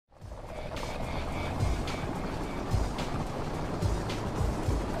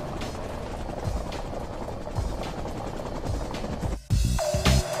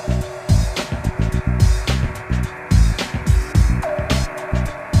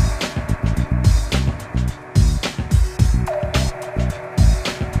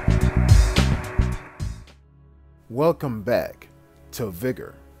Welcome back to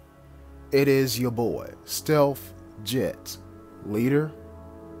Vigor. It is your boy, Stealth Jet, leader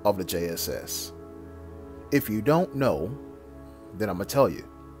of the JSS. If you don't know, then I'm gonna tell you.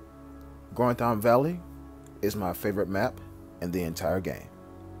 Grantham Valley is my favorite map in the entire game.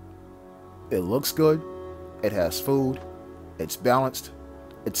 It looks good, it has food, it's balanced,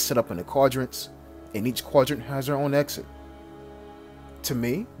 it's set up in the quadrants, and each quadrant has their own exit. To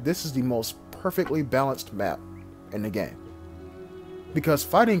me, this is the most perfectly balanced map in the game. Because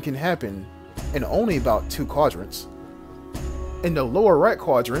fighting can happen in only about 2 quadrants. In the lower right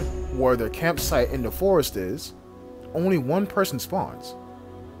quadrant, where the campsite in the forest is, only 1 person spawns.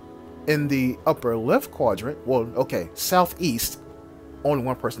 In the upper left quadrant, southeast, only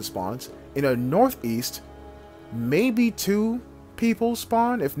 1 person spawns. In the northeast, maybe 2 people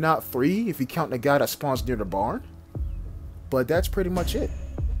spawn, if not 3, if you count the guy that spawns near the barn. But that's pretty much it.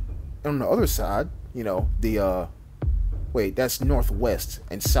 And on the other side, you know, that's northwest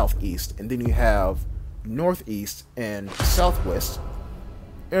and southeast, and then you have northeast and southwest.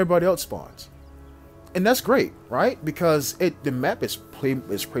 Everybody else spawns, and that's great, right? Because the map is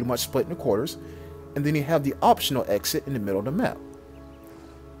pretty much split into quarters, and then you have the optional exit in the middle of the map.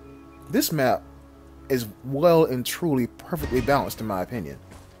 This map is well and truly perfectly balanced in my opinion,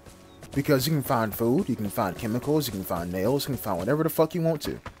 because you can find food, you can find chemicals, you can find nails, you can find whatever the fuck you want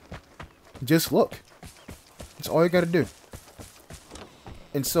to. Just look. That's all you gotta do.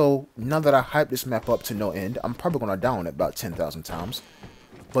 And so, now that I hype this map up to no end, I'm probably gonna down it about 10,000 times.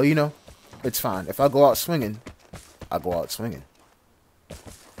 But you know, it's fine. If I go out swinging, I go out swinging.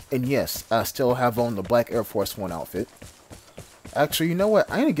 And yes, I still have on the black Air Force One outfit. Actually, you know what?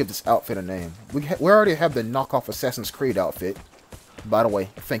 I need to give this outfit a name. We already have the knockoff Assassin's Creed outfit. By the way,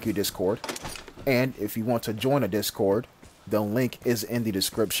 thank you, Discord. And if you want to join a Discord, the link is in the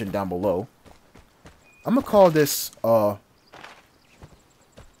description down below. I'm gonna call this,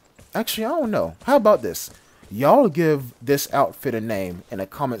 actually, I don't know. How about this? Y'all give this outfit a name in the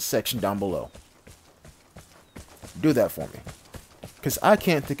comment section down below. Do that for me, because I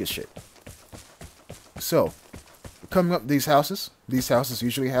can't think of shit. So, coming up these houses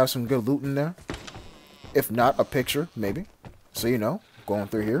usually have some good loot in there. If not, a picture, maybe. So, you know, going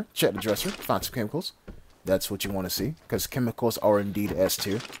through here, check the dresser, find some chemicals. That's what you want to see, because chemicals are indeed S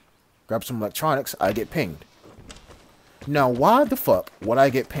tier. Grab some electronics, I get pinged. Now, why the fuck would I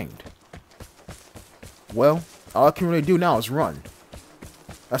get pinged? Well, all I can really do now is run.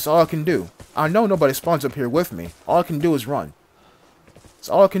 That's all I can do. I know nobody spawns up here with me. All I can do is run. That's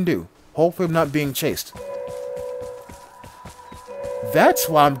all I can do. Hopefully I'm not being chased. That's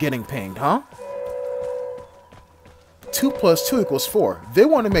why I'm getting pinged, huh? 2 + 2 = 4. They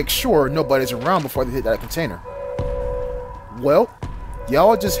want to make sure nobody's around before they hit that container. Well,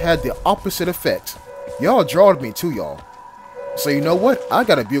 y'all just had the opposite effect. Y'all drawed me to y'all. So you know what? I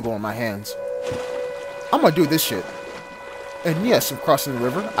got a bugle in my hands. I'm gonna do this shit. And yes, I'm crossing the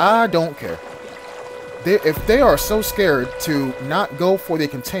river. I don't care. If they are so scared to not go for the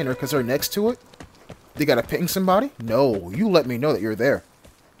container because they're next to it, they gotta ping somebody? No, you let me know that you're there.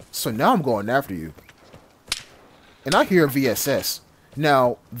 So now I'm going after you. And I hear VSS.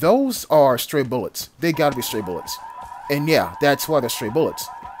 Now, those are stray bullets. They gotta be stray bullets. And yeah, that's why they're stray bullets.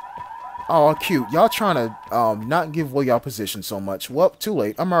 Oh, cute. Y'all trying to not give away y'all position so much. Well, too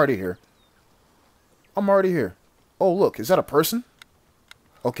late. I'm already here. I'm already here. Oh, look. Is that a person?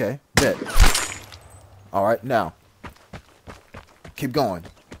 Okay. Bet. Alright, now. Keep going.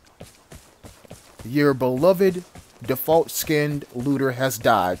 Your beloved default-skinned looter has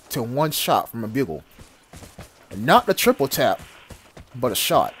died to 1 shot from a bugle. Not the triple tap, but a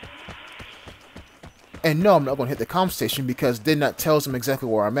shot. And no, I'm not going to hit the comm station because then that tells them exactly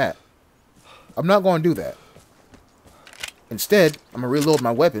where I'm at. I'm not going to do that. Instead, I'm going to reload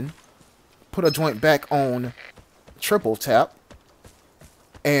my weapon, put a joint back on triple tap,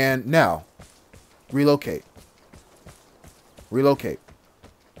 and now, relocate. Relocate.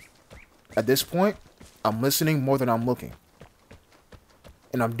 At this point, I'm listening more than I'm looking.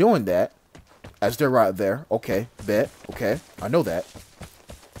 And I'm doing that as they're right there. Okay, bet. Okay, I know that.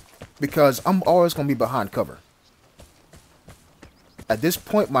 Because I'm always going to be behind cover. At this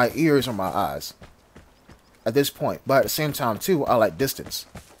point, my ears are my eyes. At this point. But at the same time, too, I like distance.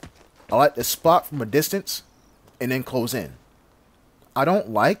 I like to spot from a distance and then close in. I don't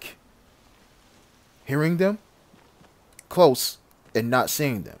like hearing them close and not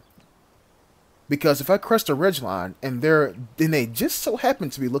seeing them. Because if I crest a ridge line and then they just so happen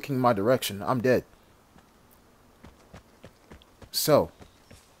to be looking in my direction, I'm dead. So,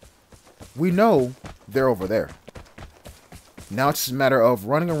 we know they're over there. Now it's just a matter of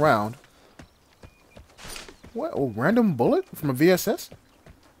running around What? A random bullet from a VSS?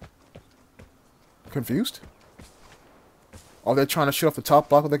 Confused? Are they trying to shoot off the top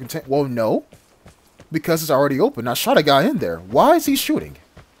block of the container? Well, no. Because it's already open. I shot a guy in there. Why is he shooting?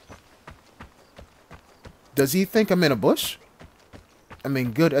 Does he think I'm in a bush? I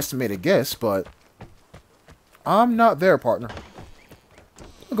mean, good estimated guess, but I'm not there, partner.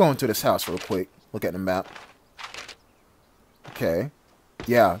 I'll go into this house real quick. Look at the map. Okay.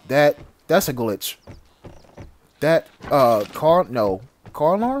 Yeah, that's a glitch. That, car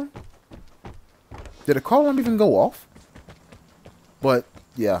alarm? Did a car alarm even go off? But,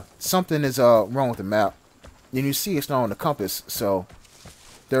 yeah, something is, wrong with the map. And you see it's not on the compass, so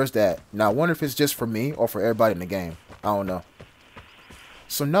there's that. Now, I wonder if it's just for me or for everybody in the game. I don't know.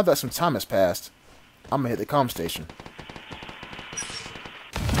 So now that some time has passed, I'm gonna hit the comm station.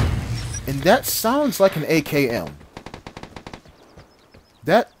 And that sounds like an AKM.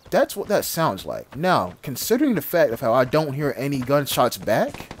 That's what that sounds like. Now, considering the fact of how I don't hear any gunshots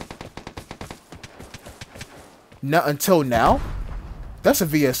back, not until now, that's a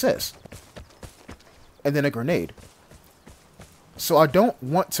VSS. And then a grenade. So I don't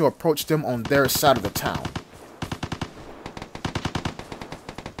want to approach them on their side of the town.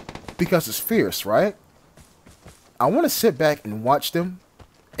 Because it's fierce, right? I want to sit back and watch them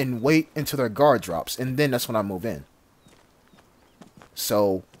and wait until their guard drops, and then that's when I move in.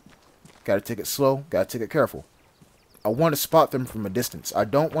 So, gotta take it slow, gotta take it careful. I want to spot them from a distance. I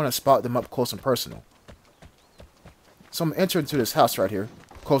don't want to spot them up close and personal. So I'm entering into this house right here.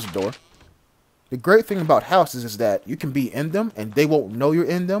 Close the door. The great thing about houses is that you can be in them and they won't know you're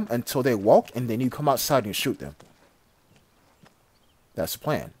in them until they walk, and then you come outside and shoot them. That's the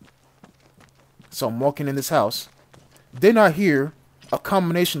plan. So I'm walking in this house. Then I hear a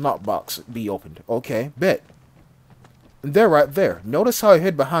combination lockbox be opened. Okay, bet. And they're right there. Notice how I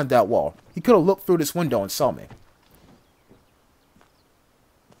hid behind that wall. He could have looked through this window and saw me.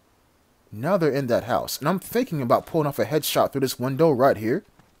 Now they're in that house. And I'm thinking about pulling off a headshot through this window right here.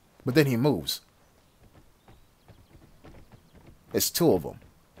 But then he moves. It's two of them.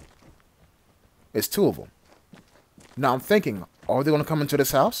 It's two of them. Now I'm thinking, are they going to come into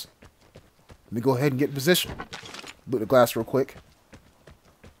this house? Let me go ahead and get in position. Look the glass real quick.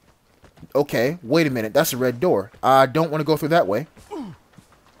 Okay, wait a minute. That's a red door. I don't want to go through that way.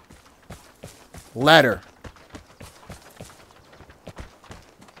 Ladder.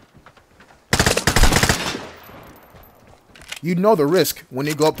 You know the risk when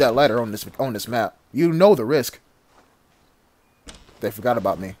you go up that ladder on this map. You know the risk. They forgot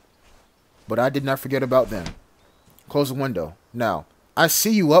about me. But I did not forget about them. Close the window. Now, I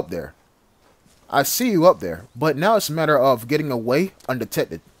see you up there. I see you up there. But now it's a matter of getting away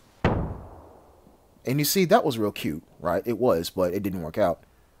undetected. And you see, that was real cute, right? It was, but it didn't work out.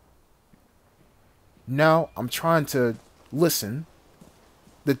 Now, I'm trying to listen.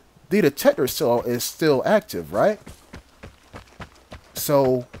 The detector is still active, right?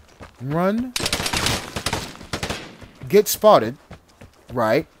 So, run. Get spotted,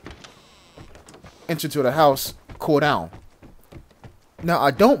 right? Enter to the house, cool down. Now,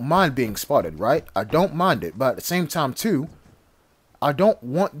 I don't mind being spotted, right? I don't mind it, but at the same time, too, I don't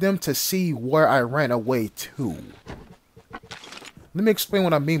want them to see where I ran away to. Let me explain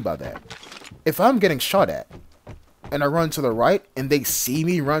what I mean by that. If I'm getting shot at, and I run to the right, and they see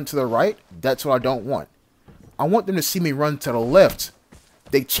me run to the right, that's what I don't want. I want them to see me run to the left.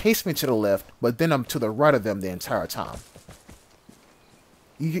 They chase me to the left, but then I'm to the right of them the entire time.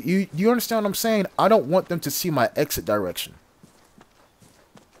 You understand what I'm saying? I don't want them to see my exit direction.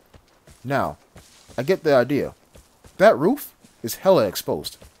 Now, I get the idea. That roof is hella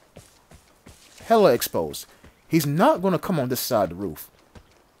exposed. Hella exposed. He's not going to come on this side of the roof.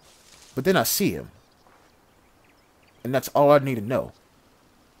 But then I see him. And that's all I need to know.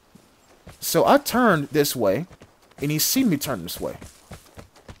 So I turned this way, and he's seen me turn this way.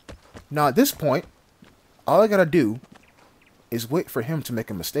 Now at this point, all I gotta do is wait for him to make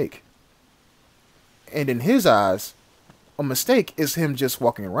a mistake. And in his eyes, a mistake is him just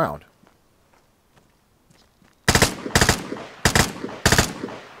walking around.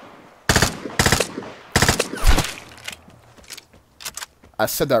 I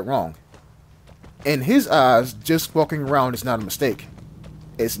said that wrong. In his eyes, just walking around is not a mistake.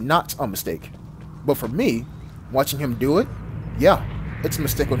 It's not a mistake. But for me, watching him do it, yeah, it's a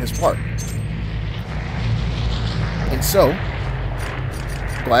mistake on his part. And so,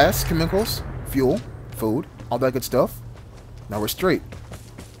 glass, chemicals, fuel, food, all that good stuff. Now we're straight.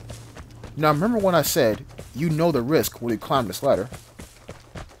 Now remember when I said, you know the risk when you climb this ladder.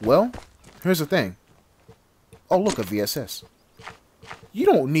 Well, here's the thing. Oh look, a VSS. You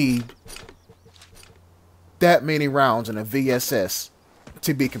don't need that many rounds in a VSS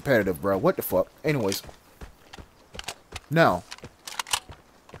to be competitive, bro. What the fuck? Anyways. Now,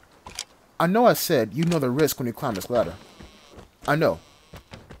 I know I said you know the risk when you climb this ladder. I know.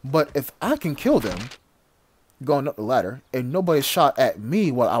 But if I can kill them going up the ladder and nobody shot at me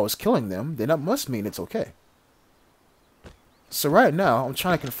while I was killing them, then that must mean it's okay. So right now, I'm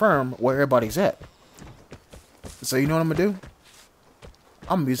trying to confirm where everybody's at. So you know what I'm going to do?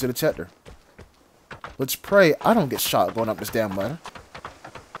 I'm going to use the detector. Let's pray I don't get shot going up this damn ladder.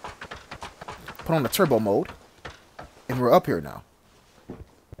 Put on the turbo mode. And we're up here now.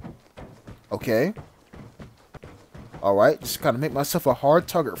 Okay. Alright, just kind of make myself a hard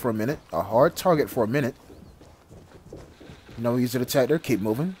target for a minute. A hard target for a minute. No use the detector. Keep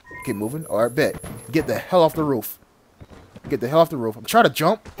moving. Keep moving. Alright, bet. Get the hell off the roof. Get the hell off the roof. I'm trying to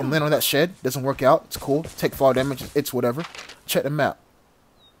jump and land on that shed. Doesn't work out. It's cool. Take fall damage. It's whatever. Check the map.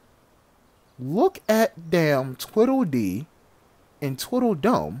 Look at damn Twiddledee and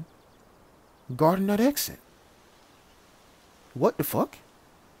Twiddledum guarding that exit. What the fuck?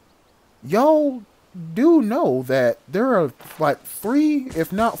 Y'all do know that there are like 3,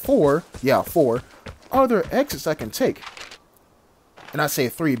 if not 4, yeah, 4 other exits I can take. And I say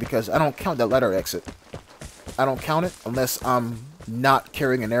 3 because I don't count that ladder exit. I don't count it unless I'm not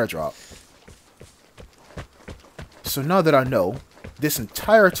carrying an airdrop. So now that I know this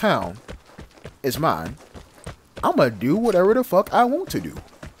entire town is mine, I'm gonna do whatever the fuck I want to do.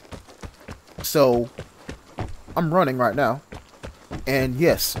 So I'm running right now. And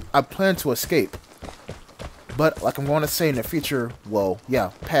yes, I plan to escape. But like I'm going to say in the future, well,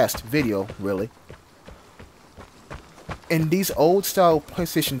 yeah, past video, really. In these old style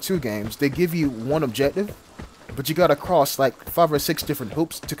PlayStation 2 games, they give you one objective, but you gotta cross like 5 or 6 different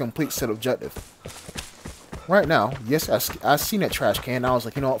hoops to complete said objective. Right now, yes, I seen that trash can, and I was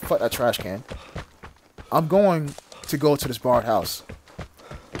like, you know what, fuck that trash can. I'm going to go to this barred house.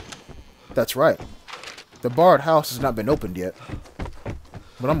 That's right. The barred house has not been opened yet.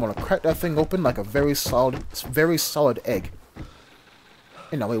 But I'm gonna crack that thing open like a very solid egg.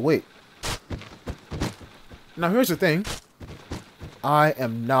 And now wait. Now here's the thing. I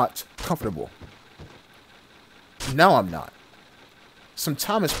am not comfortable. Now I'm not. Some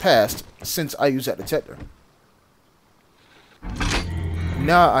time has passed since I used that detector.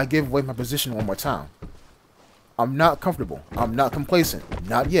 Now I give away my position one more time. I'm not comfortable. I'm not complacent.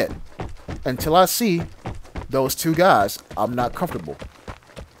 Not yet. Until I see those 2 guys, I'm not comfortable.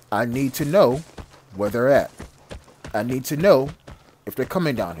 I need to know where they're at. I need to know if they're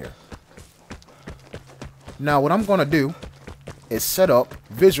coming down here. Now what I'm going to do is set up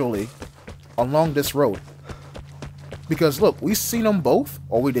visually along this road. Because look, we seen them both,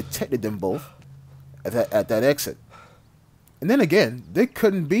 or we detected them both at that exit. And then again, they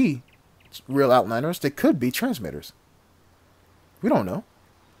couldn't be real outliners. They could be transmitters. We don't know.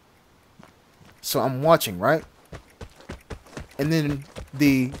 So I'm watching, right? And then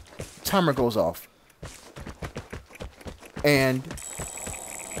the timer goes off. And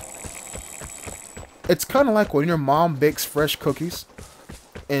it's kind of like when your mom bakes fresh cookies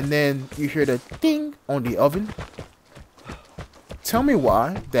and then you hear the ding on the oven. Tell me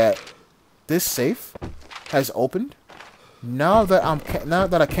why that this safe has opened now that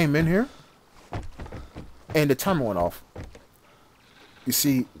I came in here and the timer went off. You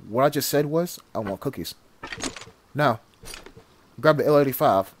see, what I just said was I want cookies. Now, grab the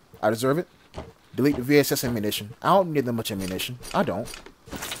L85. I deserve it. Delete the VSS ammunition. I don't need that much ammunition. I don't.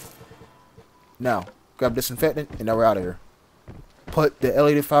 Now, grab disinfectant, and now we're out of here. Put the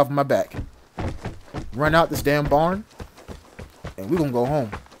L85 on my back. Run out this damn barn, and we're gonna go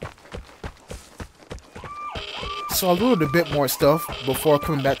home. So I loaded a bit more stuff before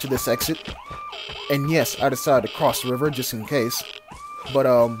coming back to this exit. And yes, I decided to cross the river just in case. But,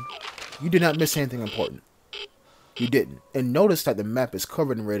 you did not miss anything important. You didn't. And notice that the map is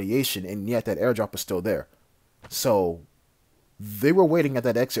covered in radiation, and yet that airdrop is still there. So, they were waiting at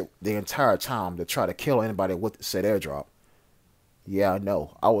that exit the entire time to try to kill anybody with said airdrop. Yeah, I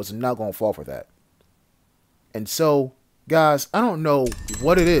know. I was not going to fall for that. And so, guys, I don't know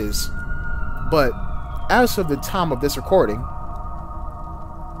what it is, but as of the time of this recording,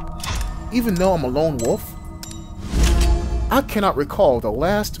 even though I'm a lone wolf, I cannot recall the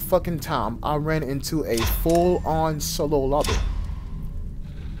last fucking time I ran into a full-on solo lobby.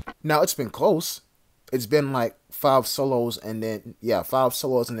 Now, it's been close. It's been like 5 solos and then, yeah, 5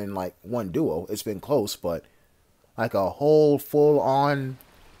 solos and then like 1 duo. It's been close, but like a whole full-on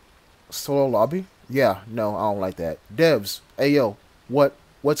solo lobby? Yeah, no, I don't like that. Devs, hey yo,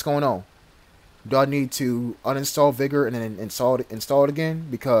 what's going on? Do I need to uninstall Vigor and then install it again?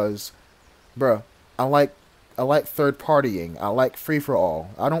 Because, bruh, I like I like third partying. I like free for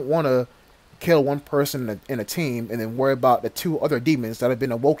all. I don't want to kill one person in a team and then worry about the two other demons that have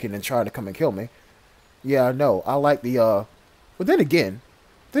been awoken and trying to come and kill me. Yeah, I know. I like the but then again,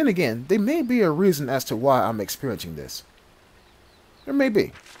 there may be a reason as to why I'm experiencing this. There may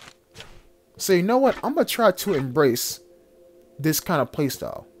be. So you know what? I'm gonna try to embrace this kind of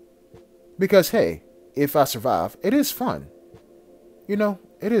playstyle. Because hey, if I survive, it is fun. You know,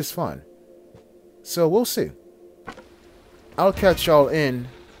 it is fun. So we'll see. I'll catch y'all in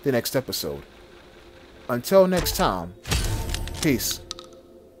the next episode. Until next time, peace.